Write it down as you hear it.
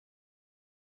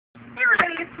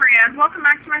my friends, welcome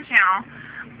back to my channel.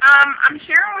 I'm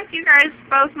sharing with you guys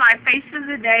both my faces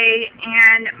a day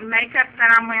and makeup that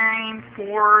I'm wearing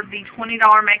for the $20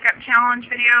 makeup challenge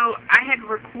video. I had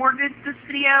recorded this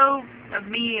video of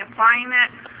me applying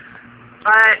it,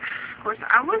 but of course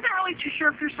I wasn't really too sure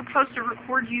if you're supposed to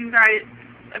record you guys,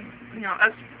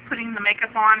 us putting the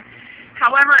makeup on.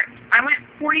 However, I went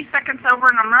 40 seconds over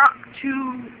and I'm not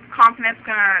too confident it's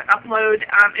going to upload.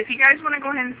 If you guys want to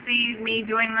go ahead and see me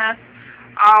doing this,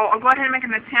 I'll go ahead and make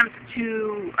an attempt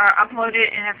to upload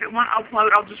it, and if it won't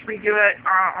upload, I'll just redo it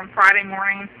on Friday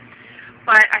morning.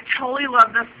 But I totally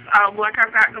love this look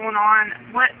I've got going on.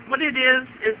 What it is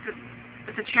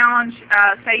it's a challenge.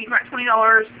 Say you got $20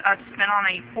 to spend on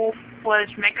a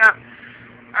full-fledged makeup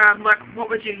look. What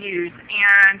would you use?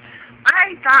 And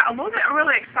I got a little bit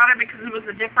really excited because it was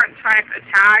a different type of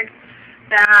tag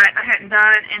that I hadn't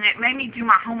done, and it made me do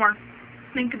my homework,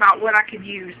 think about what I could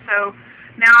use. So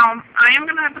now I am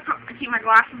going to have to keep my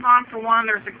glasses on for one.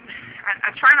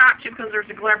 I try not to because there's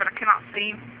a glare, but I cannot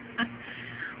see.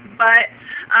 But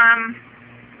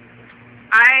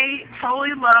I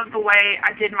totally love the way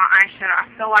I did my eyeshadow. I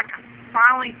feel like I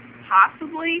finally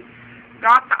possibly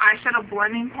got the eyeshadow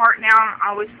blending part down. I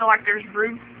always feel like there's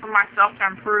room for myself to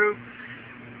improve.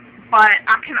 But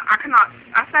I cannot.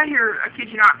 I sat here, I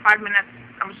kid you not, 5 minutes.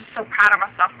 I was just so proud of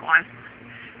myself going,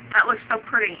 that looks so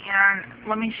pretty. And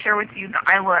let me share with you the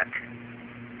eye look.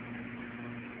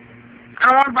 I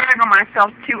don't want to brag on myself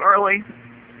too early,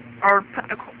 or put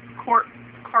the cart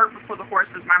before the horse,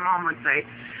 as my mom would say.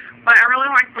 But I really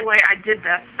like the way I did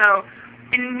this. So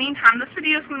in the meantime, this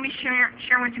video is going to be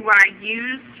sharing with you what I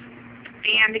used,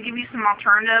 and to give you some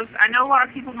alternatives. I know a lot of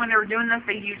people, when they were doing this,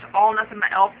 they used all nothing but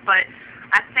e.l.f., but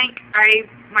I think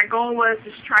my goal was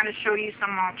just trying to show you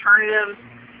some alternatives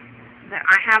that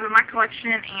I have in my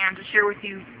collection and to share with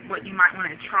you what you might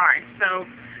want to try. So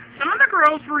some of the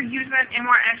girls were using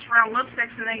NYX round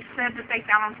lipsticks, and they said that they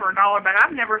found them for $1, but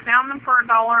I've never found them for $1.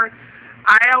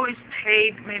 I always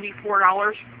paid maybe $4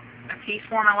 a piece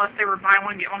for them, unless they were buy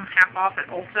one get one half off at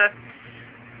Ulta.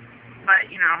 But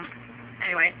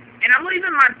anyway. And I'm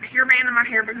leaving my hair band in my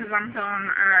hair because I'm feeling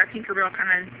a Tinkerbell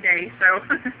kind of day. So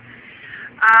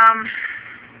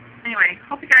anyway,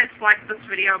 hope you guys liked this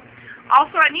video.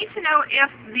 Also, I need to know if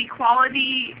the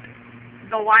quality,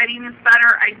 the lighting is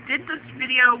better. I did this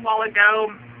video a while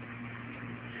ago.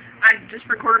 I just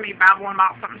recorded me babbling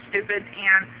about something stupid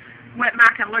and went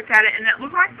back and looked at it, and it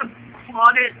looked like the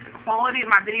quality of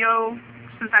my video,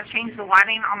 since I changed the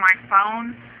lighting on my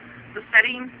phone, the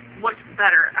settings looks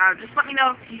better. Just let me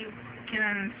know if you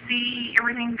can see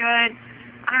everything good.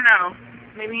 I don't know.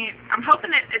 Maybe I'm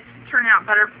hoping it's turning out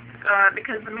better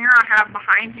because the mirror I have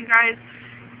behind you guys,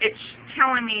 it's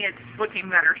telling me it's looking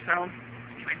better. So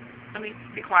anyway, let me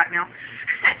be quiet now.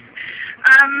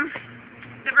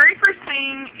 The very first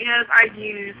thing I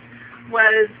used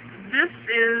was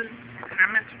and I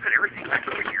meant to put everything back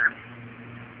over here.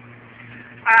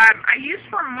 I use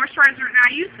for moisturizer. Now,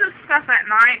 I use this stuff at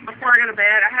night before I go to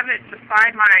bed. I have it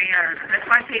beside my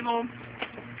bedside table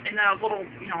in a little,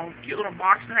 cute little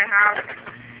box that I have.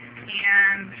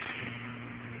 And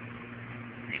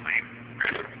anyway,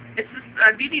 it's this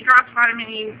Beauty Drops Vitamin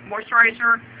E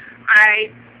moisturizer.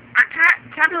 I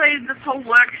calculated this whole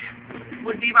look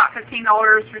would be about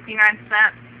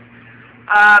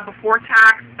 $15.59 before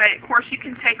tax. But of course, you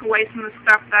can take away some of the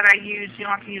stuff that I use. You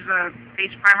don't have to use a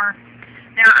face primer.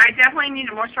 Now, I definitely need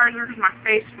a moisturizer because my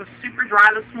face was super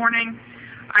dry this morning.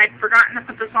 I'd forgotten to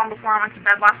put this on before I went to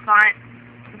bed last night,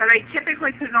 but I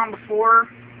typically put it on before.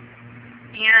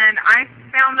 And I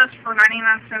found this for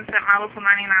 99 cents at my local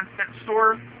 99-cent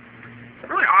store. It's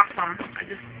really awesome. I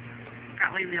just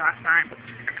got lazy last night.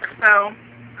 So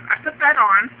I put that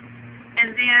on,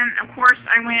 and then, of course,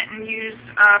 I went and used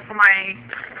for my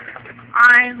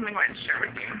eyes. Let me go ahead and share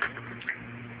with you.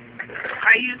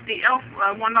 I used the e.l.f.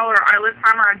 $1 eyelid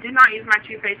primer. I did not use my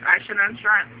Too Faced eyeshadow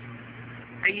insurance.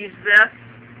 I used this.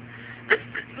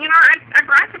 I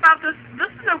bragged about this.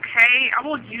 This is okay. I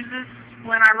will use this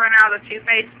when I run out of Too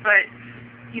Faced, but,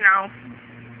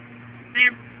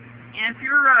 if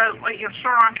you're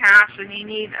short on cash and you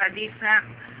need a decent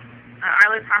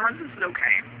eyelid primer, this is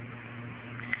okay.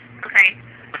 Okay.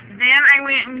 Then I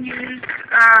went and used,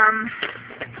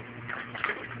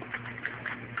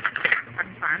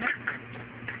 find it.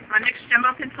 My NYX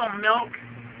Jumbo Pencil Milk.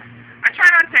 I try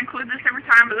not to include this every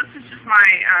time, but this is just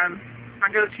my my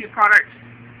go-to product.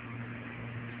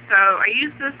 So I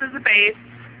use this as a base.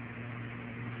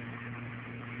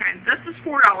 Okay, this is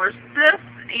 $4. This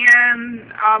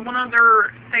and one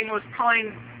other thing was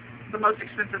probably the most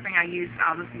expensive thing I used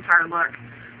out of this entire look.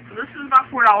 So this is about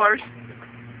 $4.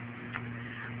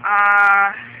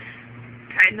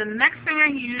 Okay, the next thing I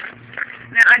used,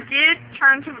 now I did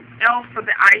turn to e.l.f. for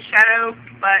the eyeshadow,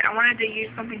 but I wanted to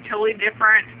use something totally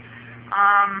different.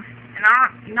 And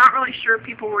I'm not really sure if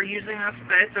people were using this,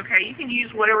 but it's okay. You can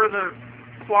use whatever the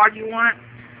quad you want.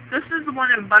 This is the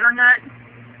one in Butternut.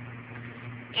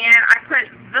 And I put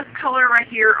this color right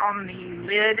here on the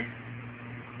lid.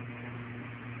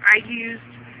 I used,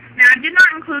 now I did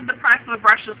not include the price of the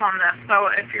brushes on this, so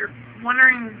if you're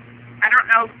wondering, I don't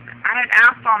know, I had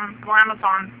asked on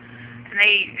Amazon, and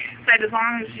they said as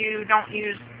long as you don't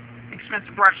use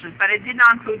expensive brushes, but it did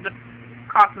not include the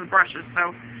cost of the brushes,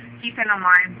 so keep that in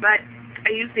mind. But I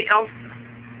used the e.l.f.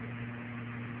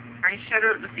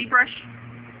 eyeshadow, the C brush.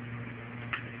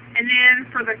 And then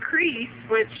for the crease,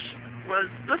 which was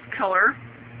this color,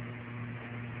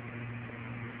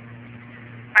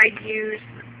 I used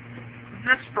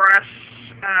this brush,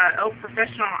 e.l.f.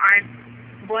 Professional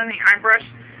Blending Eye Brush.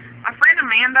 My friend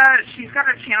Amanda, she's got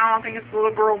a channel, I think it's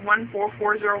Little Girl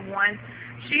 14401.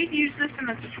 She used this in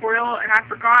a tutorial, and I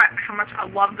forgot how much I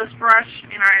love this brush,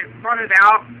 and I brought it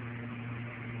out.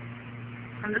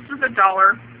 And this is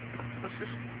 $1. This is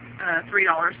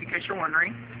 $3, in case you're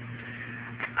wondering.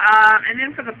 And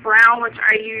then for the brow, which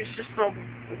I use just a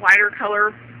lighter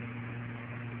color,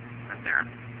 right there.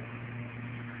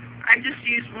 I just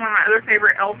used one of my other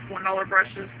favorite e.l.f. $1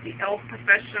 brushes, the e.l.f.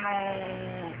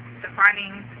 Professional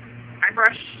Defining Eye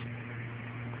Brush.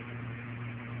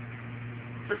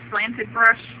 It's a slanted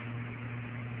brush.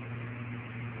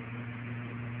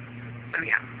 So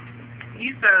yeah,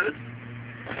 use those.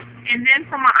 And then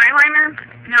for my eyeliner,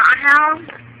 now I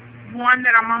have one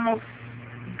that I'm almost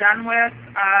done with.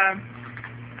 I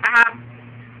have,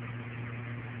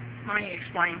 let me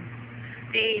explain.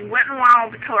 The Wet n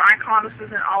Wild, the color Icon, this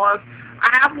is in olive.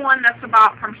 I have one that's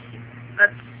about from,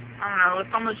 that's, I don't know,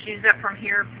 it's almost used up from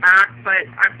here back, but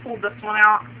I pulled this one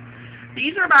out.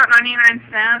 These are about 99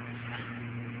 cents.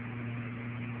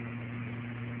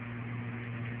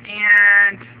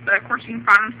 And, of course, you can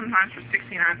find them sometimes for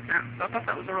 69 cents. So I thought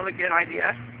that was a really good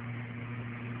idea.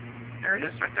 There it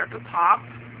is right there at the top.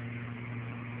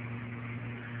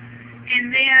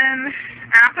 And then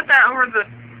I put that over the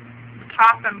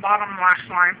top and bottom lash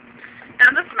line. Now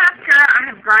this mascara I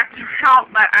have griped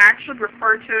out, but I actually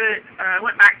referred to it,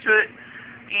 went back to it,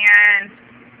 and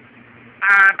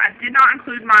I did not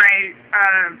include my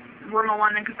Rimmel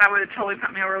London because that would have totally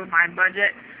put me over my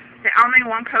budget. The Almay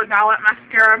One Coat Dial-Up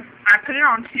Mascara, I put it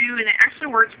on too, and it actually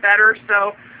works better,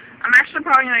 so I'm actually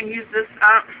probably going to use this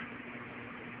up,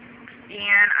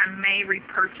 and I may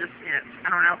repurchase it. I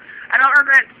don't know. I don't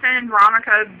regret sending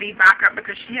Veronica the backup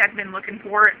because she had been looking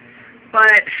for it,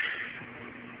 but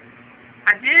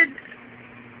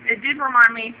it did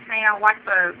remind me, hey, I like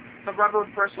the rubber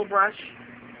bristle brush.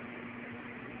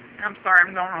 I'm sorry,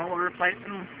 I'm going all over the place.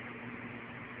 I'm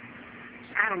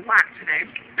out of whack today.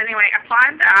 Anyway,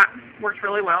 applied that. Worked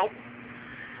really well.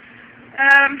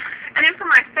 And then for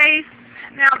my face,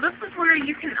 now this is where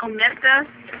you can omit this.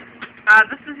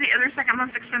 This is the other second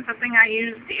most expensive thing I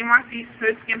use, the NYC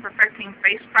Smooth Skin Perfecting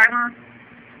Face Primer.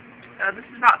 This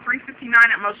is about $3.59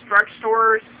 at most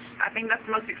drugstores. I think that's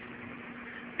the most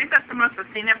I've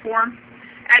seen it for. And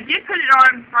I did put it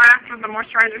on right after the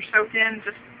moisturizer soaked in,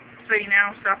 just so you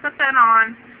know. So I put that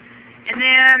on, and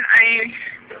then I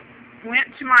went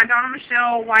to my Donna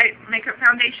Michelle White Makeup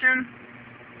Foundation.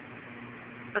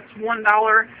 That's $1.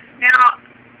 Now,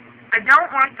 I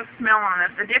don't like the smell on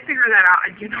this. I did figure that out. I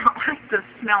do not like the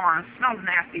smell on it. It smells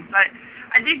nasty. But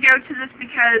I did go to this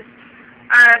because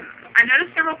I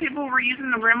noticed several people were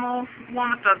using the Rimmel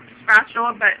one with the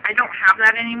spatula, but I don't have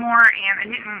that anymore, and I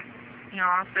didn't, you know,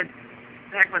 I said,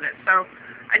 the heck with it. So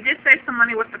I did save some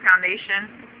money with the foundation.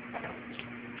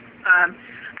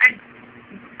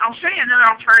 I'll show you another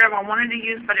alternative I wanted to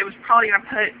use, but it was probably going to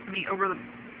put me over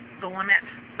the limit.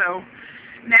 So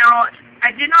now,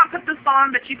 I did not put this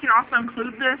on, but you can also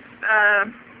include this.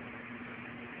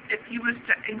 If you was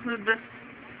to include this,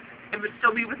 it would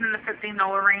still be within the $15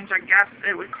 range, I guess.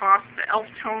 It would cost the e.l.f.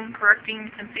 Tone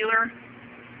Correcting Concealer.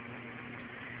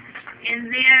 And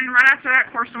then right after that,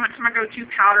 of course, I went to my go-to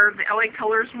powder, the LA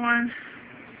Colors one.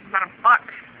 It's about $1.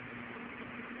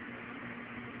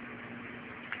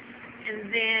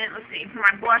 And then, let's see, for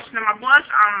my blush. Now my blush,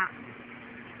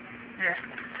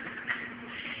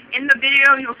 in the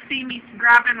video, you'll see me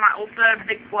grabbing my Ulta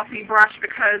big fluffy brush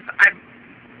because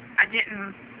I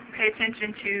didn't pay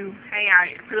attention to, hey,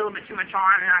 I put a little bit too much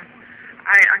on, and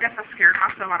I guess I scared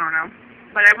myself, I don't know.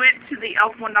 But I went to the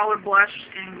e.l.f. $1 blush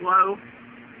in Glow.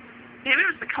 Maybe it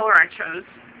was the color I chose.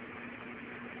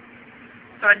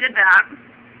 So I did that.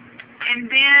 And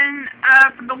then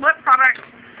for the lip product,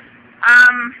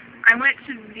 I went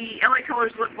to the LA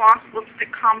Colors Lip Gloss Lipstick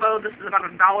Combo. This is about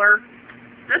 $1.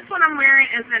 This one I'm wearing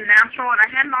is in Natural, and I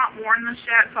had not worn this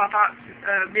yet, so I thought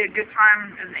it would be a good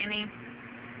time as any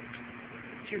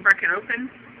to break it open.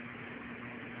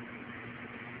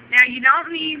 Now, you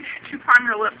don't need to prime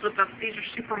your lips with this. These are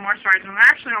super moisturizing. They're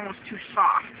actually almost too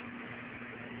soft.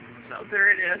 So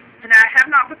there it is. And I have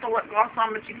not put the lip gloss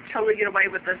on, but you can totally get away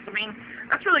with this. I mean,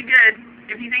 that's really good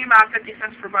if you think about 50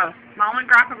 cents for both. My only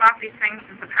gripe about these things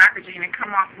is the packaging. They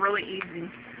come off really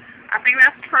easy. I think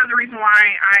that's part of the reason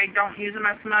why I don't use them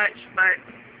as much, but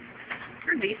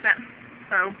they're decent.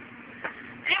 So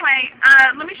anyway,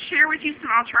 let me share with you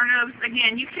some alternatives.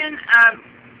 Again, you can,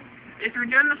 if you're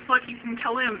doing this look, you can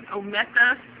totally omit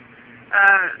this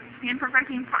skin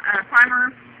perfecting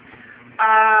primer.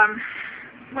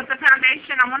 With the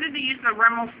foundation, I wanted to use the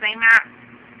Rimmel Stay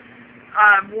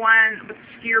Matte one with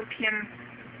Skin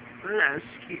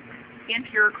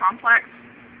Pure Complex.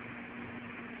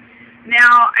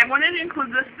 Now, I wanted to include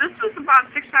this. This was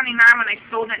about $6.99 when they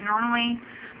sold it normally,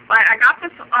 but I got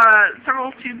this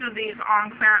several tubes of these on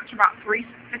clearance for about $3.59,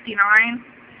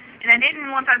 and I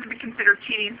didn't want that to be considered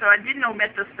cheating, so I didn't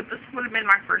omit this, but this would have been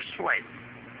my first choice.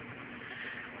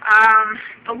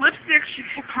 The lipsticks you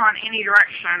pick on any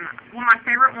direction. One of my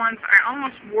favorite ones, I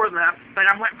almost wore this, but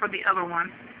I went for the other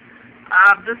one.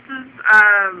 This is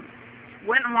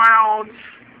Wet n Wild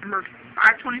number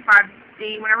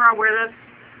 525D. Whenever I wear this,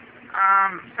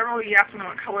 several of you asked me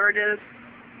what color it is.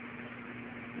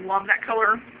 Love that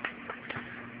color.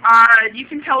 You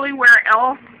can totally wear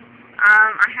e.l.f.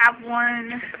 I have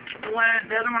one.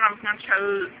 The other one I was going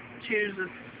to choose is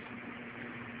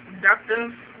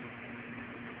Seductive.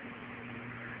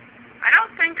 I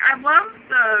don't think I love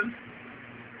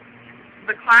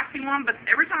the classy one, but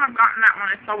every time I've gotten that one,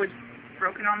 it's always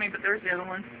broken on me. But there's the other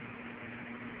one.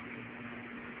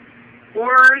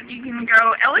 Or you can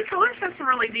go, LA Colors has some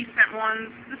really decent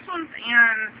ones. This one's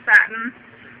in satin.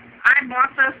 I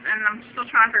bought this, and I'm still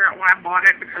trying to figure out why I bought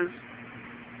it, because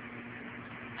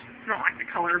I don't like the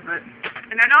color,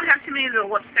 and I don't have too many of the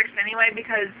lipsticks anyway,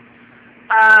 because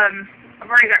I've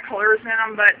already got colors in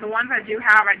them, but the ones I do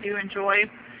have, I do enjoy.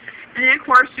 And then, of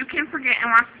course, you can forget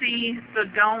NYC, the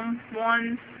dome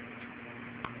ones.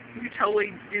 You can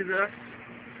totally do this.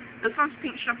 This one's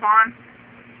pink chiffon.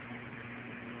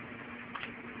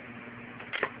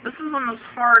 This is one of those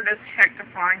hard as heck to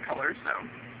find colors, though.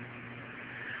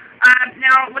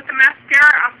 Now, with the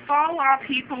mascara, I saw a lot of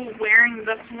people wearing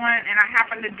this one, and I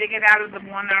happened to dig it out of the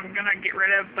one that I'm going to get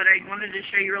rid of, but I wanted to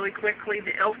show you really quickly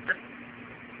the e.l.f. This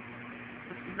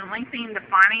is the Lengthening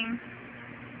Defining.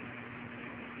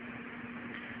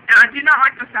 Now, I do not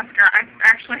like this mascara. I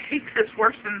actually hate this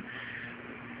worse than...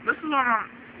 This is one of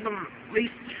the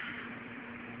least...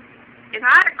 If I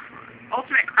had an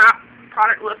ultimate crap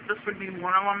product list, this would be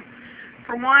one of them.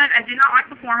 For one, I did not like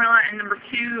the formula, and number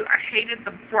two, I hated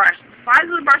the brush. The size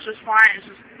of the brush is fine, it's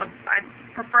just I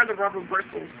prefer the rubber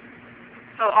bristles.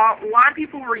 So a lot of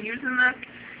people were using this.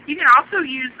 You can also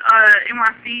use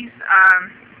NYC's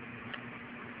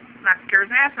mascaras.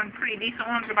 They have some pretty decent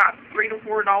ones, about $3 to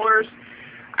 $4.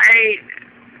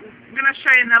 I'm going to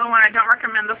show you another one. I don't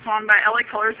recommend this one, but LA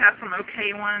Colors has some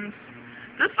okay ones.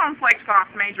 This one flakes off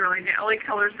majorly. The LA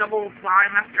Colors Double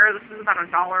Line Mascara, this is about $1.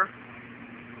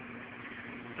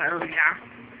 So, yeah.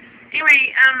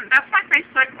 Anyway, that's my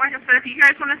Facebook. Like I said, if you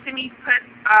guys want to see me put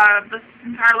this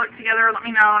entire look together, let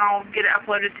me know, and I'll get it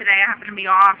uploaded today. I happen to be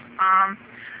off. I'm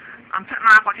putting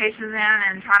my applications in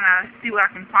and trying to see what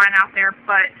I can find out there.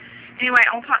 But, anyway,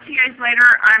 I'll talk to you guys later.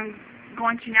 I'm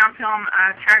going to now film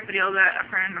a tag video that a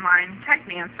friend of mine tagged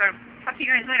me in. So, talk to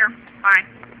you guys later.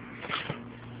 Bye.